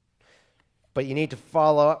 But you need to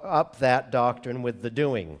follow up that doctrine with the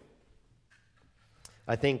doing.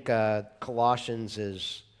 I think Colossians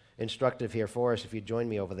is instructive here for us. If you join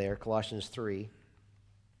me over there, Colossians 3.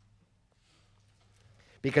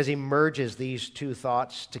 Because he merges these two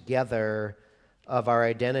thoughts together of our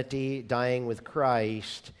identity dying with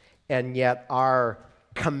Christ and yet our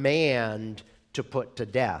command to put to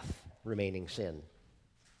death remaining sin.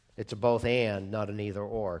 It's a both and, not an either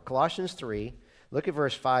or. Colossians 3, look at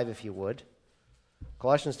verse 5 if you would.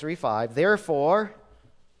 Colossians 3:5, therefore,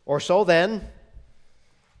 or so then,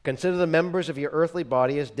 consider the members of your earthly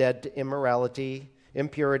body as dead to immorality,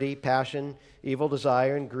 impurity, passion, evil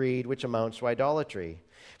desire, and greed, which amounts to idolatry.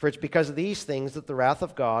 For it's because of these things that the wrath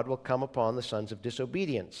of God will come upon the sons of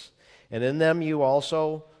disobedience. And in them you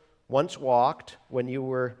also once walked when you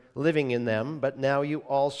were living in them, but now you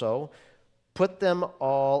also put them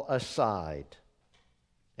all aside.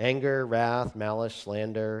 Anger, wrath, malice,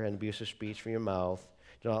 slander, and abusive speech from your mouth.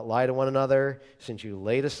 Do not lie to one another, since you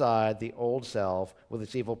laid aside the old self with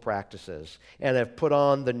its evil practices, and have put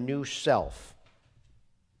on the new self.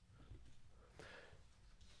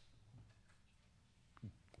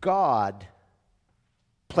 God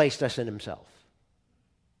placed us in Himself.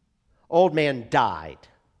 Old man died,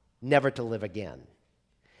 never to live again.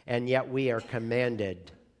 And yet we are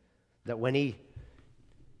commanded that when he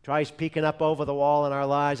tries peeking up over the wall in our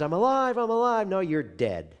lives, I'm alive, I'm alive. No, you're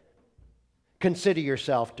dead. Consider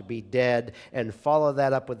yourself to be dead and follow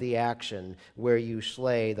that up with the action where you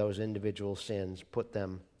slay those individual sins, put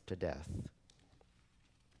them to death.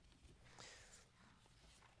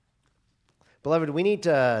 Beloved, we need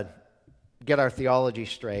to get our theology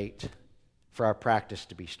straight for our practice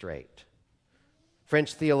to be straight.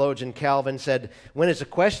 French theologian Calvin said, when it's a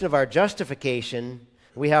question of our justification,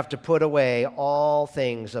 we have to put away all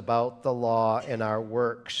things about the law and our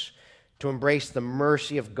works, to embrace the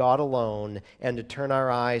mercy of God alone, and to turn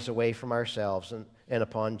our eyes away from ourselves and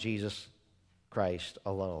upon Jesus Christ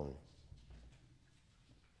alone.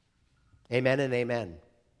 Amen and amen.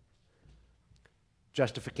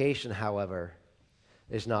 Justification, however,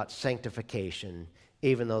 is not sanctification,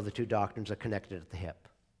 even though the two doctrines are connected at the hip.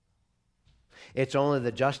 It's only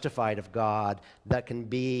the justified of God that can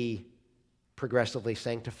be progressively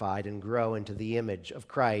sanctified and grow into the image of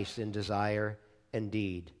Christ in desire and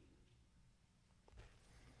deed.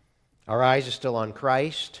 Our eyes are still on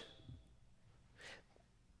Christ,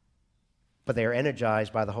 but they are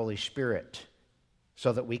energized by the Holy Spirit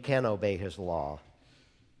so that we can obey His law.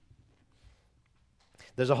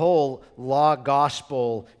 There's a whole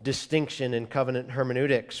law-gospel distinction in covenant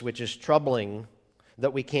hermeneutics, which is troubling,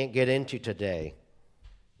 that we can't get into today.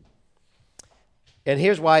 And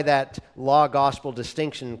here's why that law-gospel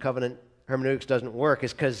distinction in covenant hermeneutics doesn't work,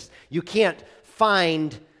 is because you can't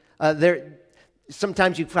find,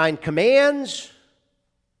 sometimes you find commands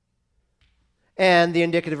and the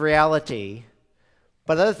indicative reality,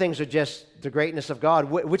 but other things are just the greatness of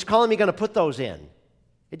God. Which column are you going to put those in?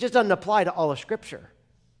 It just doesn't apply to all of Scripture.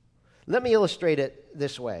 Let me illustrate it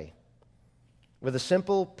this way, with a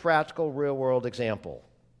simple, practical, real-world example.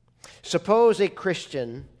 Suppose a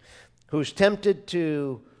Christian who's tempted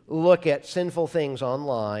to look at sinful things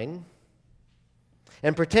online,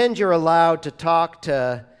 and pretend you're allowed to talk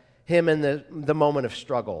to him in the moment of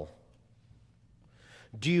struggle.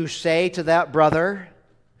 Do you say to that brother,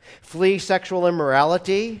 flee sexual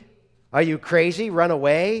immorality? Are you crazy? Run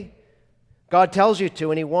away? God tells you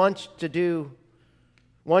to, and He wants you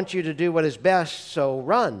to do what is best, so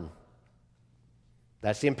run.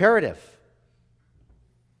 That's the imperative.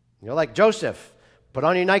 You're like Joseph. Put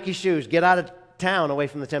on your Nike shoes. Get out of town away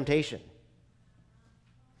from the temptation.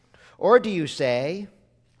 Or do you say,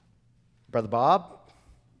 Brother Bob,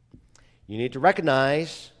 you need to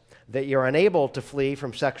recognize that you're unable to flee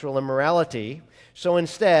from sexual immorality, so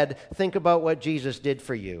instead think about what Jesus did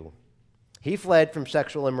for you. He fled from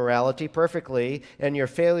sexual immorality perfectly, and your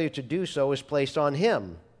failure to do so is placed on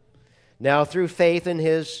Him. Now through faith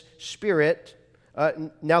His Spirit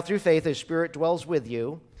dwells with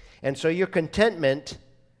you, and so your contentment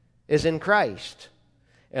is in Christ.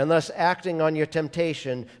 And thus acting on your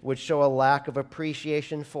temptation would show a lack of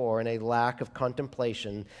appreciation for and a lack of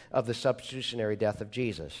contemplation of the substitutionary death of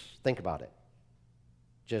Jesus. Think about it.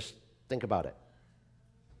 Just think about it.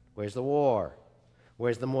 Where's the war?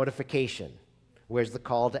 Where's the mortification? Where's the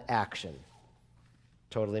call to action?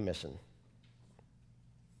 Totally missing.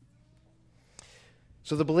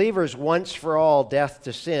 So the believer's once for all death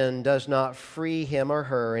to sin does not free him or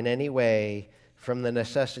her in any way from the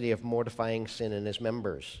necessity of mortifying sin in his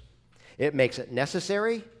members. It makes it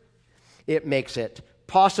necessary. It makes it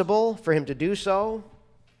possible for him to do so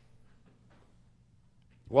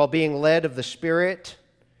while being led of the Spirit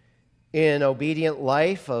in obedient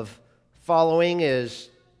life of following is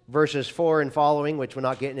verses 4 and following, which we're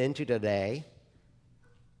not getting into today.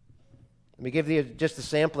 Let me give you just a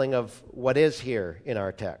sampling of what is here in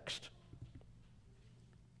our text.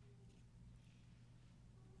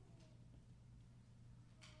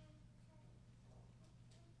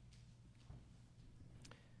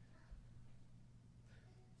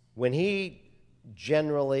 When he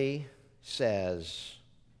generally says,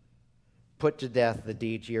 put to death the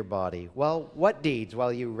deeds of your body. Well, what deeds? Well,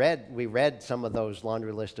 we read some of those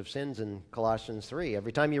laundry list of sins in Colossians 3.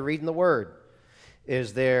 Every time you're reading the Word,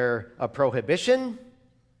 is there a prohibition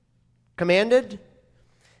commanded?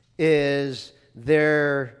 Is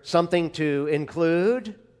there something to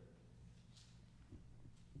include?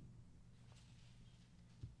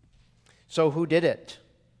 So who did it?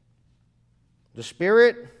 The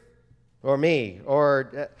Spirit or me?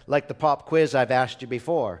 Or like the pop quiz I've asked you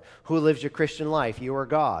before, who lives your Christian life, you or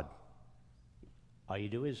God? All you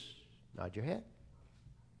do is nod your head.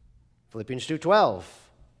 Philippians 2:12.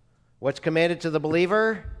 What's commanded to the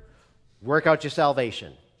believer? Work out your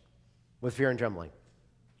salvation with fear and trembling.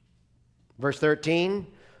 Verse 13,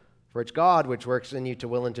 for it's God which works in you to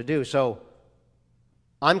will and to do. So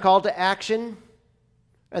I'm called to action,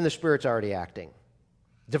 and the Spirit's already acting.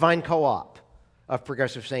 Divine co-op of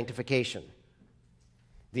progressive sanctification.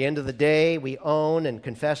 At the end of the day, we own and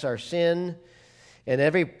confess our sin, and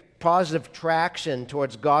every positive traction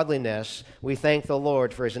towards godliness, we thank the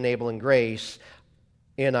Lord for His enabling grace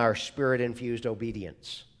in our Spirit-infused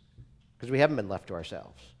obedience, because we haven't been left to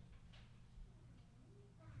ourselves.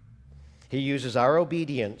 He uses our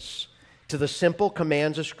obedience to the simple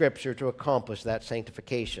commands of Scripture to accomplish that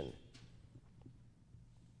sanctification.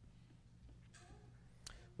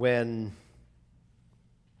 When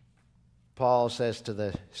Paul says to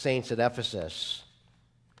the saints at Ephesus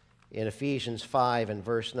in Ephesians 5 and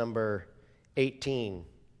verse number 18,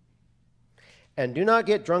 and do not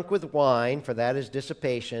get drunk with wine, for that is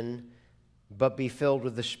dissipation, but be filled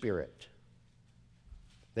with the Spirit.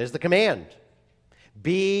 There's the command.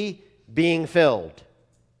 Be being filled.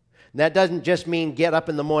 And that doesn't just mean get up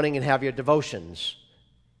in the morning and have your devotions.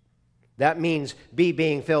 That means be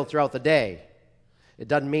being filled throughout the day. It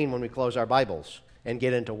doesn't mean when we close our Bibles and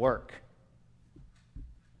get into work.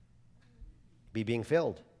 Be being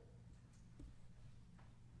filled.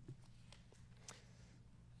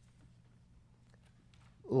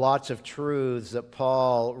 Lots of truths that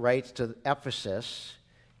Paul writes to Ephesus,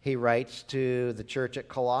 he writes to the church at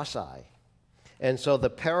Colossae. And so the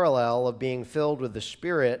parallel of being filled with the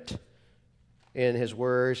Spirit in his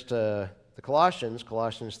words to the Colossians,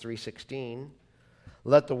 Colossians 3:16,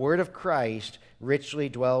 let the word of Christ richly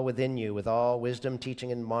dwell within you with all wisdom,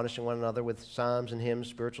 teaching and admonishing one another with psalms and hymns,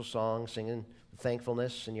 spiritual songs, singing with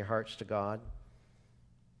thankfulness in your hearts to God.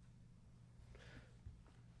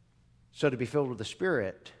 So to be filled with the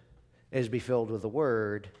Spirit is to be filled with the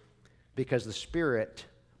Word, because the Spirit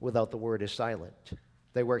without the Word is silent.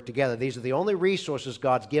 They work together. These are the only resources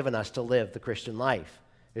God's given us to live the Christian life,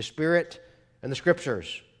 His Spirit and the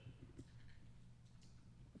Scriptures.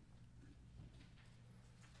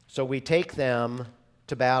 So we take them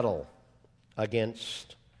to battle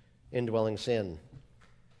against indwelling sin.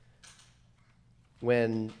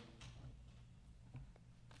 When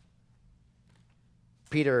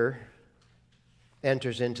Peter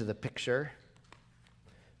enters into the picture,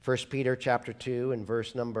 1 Peter chapter 2 and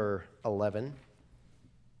verse number 11.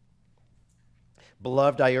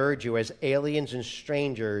 Beloved, I urge you as aliens and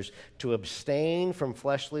strangers to abstain from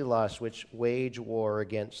fleshly lusts which wage war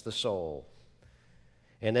against the soul.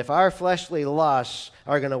 And if our fleshly lusts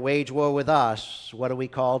are going to wage war with us, what are we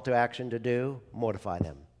called to action to do? Mortify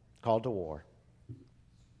them. Called to war.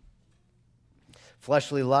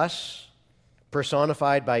 Fleshly lusts,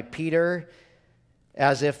 personified by Peter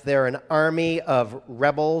as if they're an army of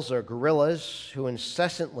rebels or guerrillas who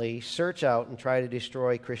incessantly search out and try to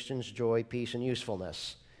destroy Christians' joy, peace, and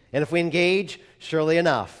usefulness. And if we engage, surely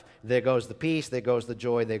enough, there goes the peace, there goes the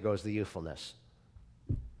joy, there goes the usefulness.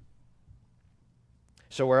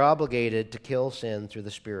 So we're obligated to kill sin through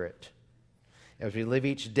the Spirit. As we live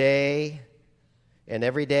each day and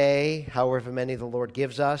every day, however many the Lord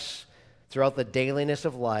gives us, throughout the dailiness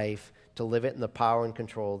of life, to live it in the power and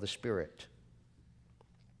control of the Spirit.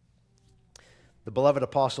 The beloved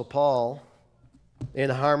Apostle Paul, in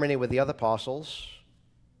harmony with the other apostles,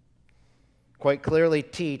 quite clearly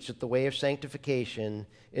teach that the way of sanctification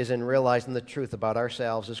is in realizing the truth about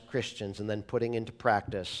ourselves as Christians and then putting into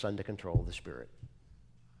practice under control of the Spirit.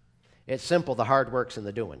 It's simple, the hard work's in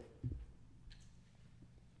the doing.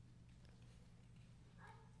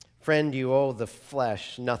 Friend, you owe the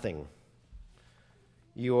flesh nothing.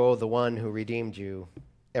 You owe the one who redeemed you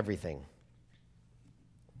everything.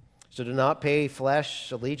 So do not pay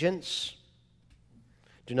flesh allegiance.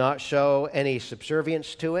 Do not show any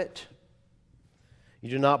subservience to it. You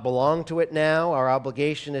do not belong to it now. Our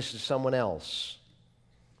obligation is to someone else.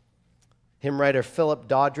 Hymn writer Philip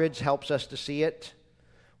Doddridge helps us to see it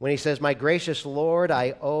when he says, "My gracious Lord,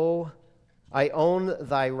 I own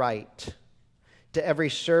thy right to every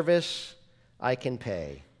service I can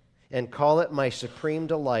pay, and call it my supreme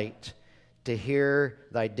delight to hear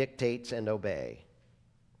thy dictates and obey."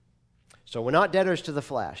 So we're not debtors to the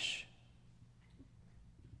flesh,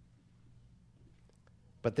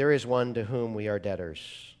 but there is one to whom we are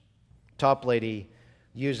debtors. Toplady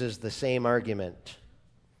uses the same argument.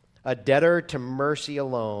 A debtor to mercy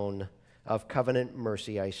alone, of covenant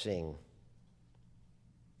mercy I sing.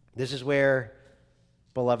 This is where,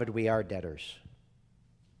 beloved, we are debtors.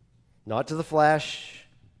 Not to the flesh,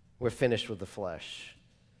 we're finished with the flesh.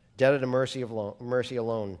 Debtor to mercy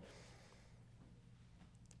alone.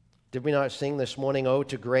 Did we not sing this morning, "Oh,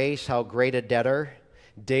 to grace, how great a debtor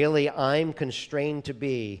daily I'm constrained to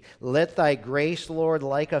be. Let thy grace, Lord,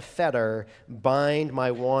 like a fetter, bind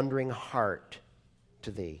my wandering heart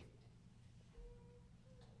to thee."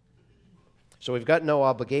 So we've got no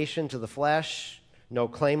obligation to the flesh, no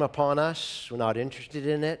claim upon us. We're not interested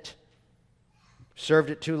in it. Served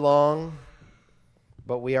it too long,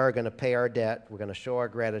 but we are going to pay our debt. We're going to show our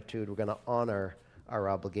gratitude. We're going to honor our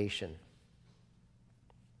obligation.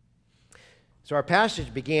 So our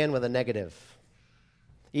passage began with a negative.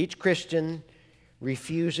 Each Christian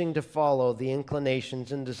refusing to follow the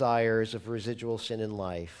inclinations and desires of residual sin in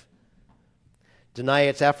life. Deny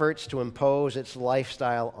its efforts to impose its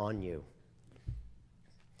lifestyle on you.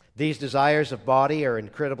 These desires of body are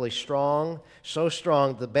incredibly strong, so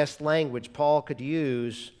strong the best language Paul could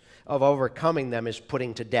use of overcoming them is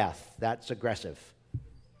putting to death. That's aggressive.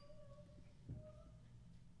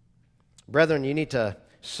 Brethren, you need to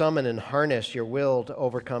summon and harness your will to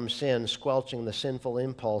overcome sin, squelching the sinful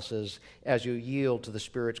impulses as you yield to the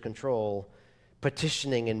Spirit's control,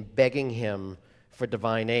 petitioning and begging Him for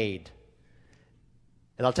divine aid.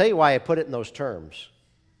 And I'll tell you why I put it in those terms.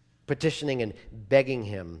 Petitioning and begging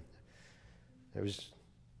Him. I was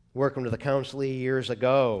working with a counselee years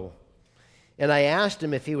ago, and I asked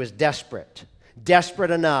him if he was desperate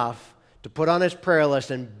enough to put on his prayer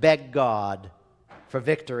list and beg God for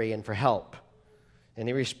victory and for help. And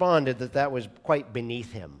he responded that that was quite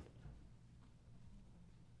beneath him.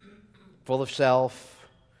 Full of self,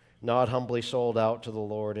 not humbly sold out to the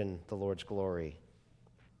Lord and the Lord's glory.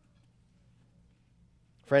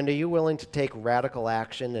 Friend, are you willing to take radical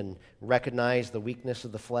action and recognize the weakness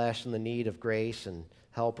of the flesh and the need of grace and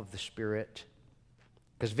help of the Spirit?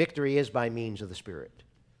 Because victory is by means of the Spirit.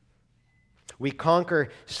 We conquer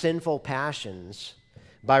sinful passions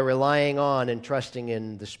by relying on and trusting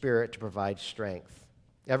in the Spirit to provide strength.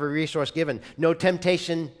 Every resource given. No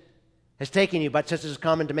temptation has taken you, but such as is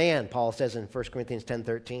common to man, Paul says in 1 Corinthians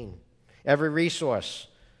 10:13. Every resource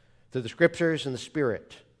through the Scriptures and the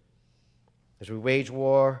Spirit. As we wage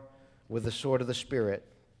war with the sword of the Spirit,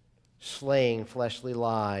 slaying fleshly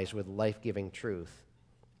lies with life-giving truth.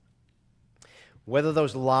 Whether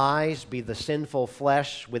those lies be the sinful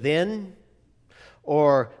flesh within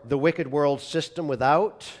or the wicked world system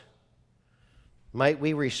without, might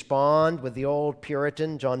we respond with the old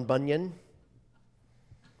Puritan John Bunyan?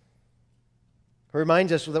 It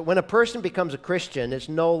reminds us that when a person becomes a Christian, it's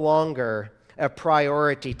no longer a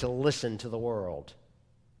priority to listen to the world.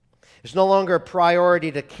 It's no longer a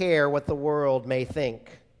priority to care what the world may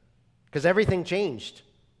think, because everything changed.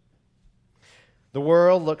 The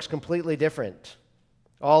world looks completely different.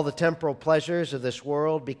 All the temporal pleasures of this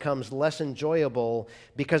world becomes less enjoyable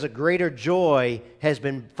because a greater joy has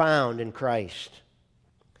been found in Christ.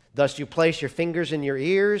 Thus you place your fingers in your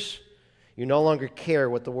ears. You no longer care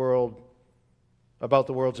about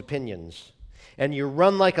the world's opinions. And you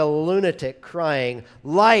run like a lunatic crying,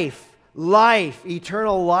 life, life,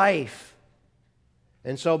 eternal life.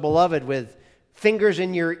 And so, beloved, with fingers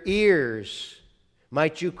in your ears,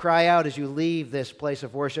 might you cry out as you leave this place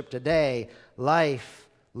of worship today, life,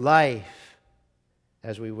 life,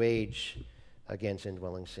 as we wage against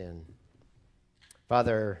indwelling sin.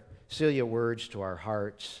 Father, seal your words to our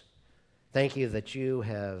hearts. Thank you that you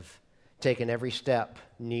have taken every step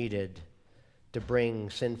needed to bring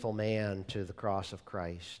sinful man to the cross of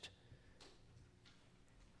Christ.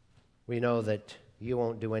 We know that you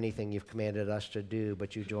won't do anything you've commanded us to do,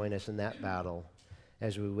 but you join us in that battle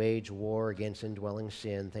as we wage war against indwelling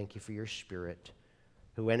sin. Thank you for your Spirit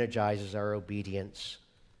who energizes our obedience,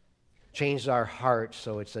 changes our hearts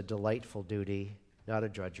so it's a delightful duty, not a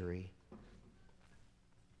drudgery.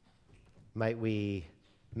 Might we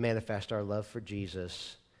manifest our love for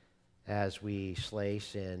Jesus as we slay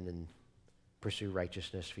sin and pursue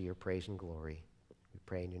righteousness for your praise and glory. We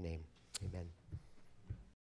pray in your name. Amen.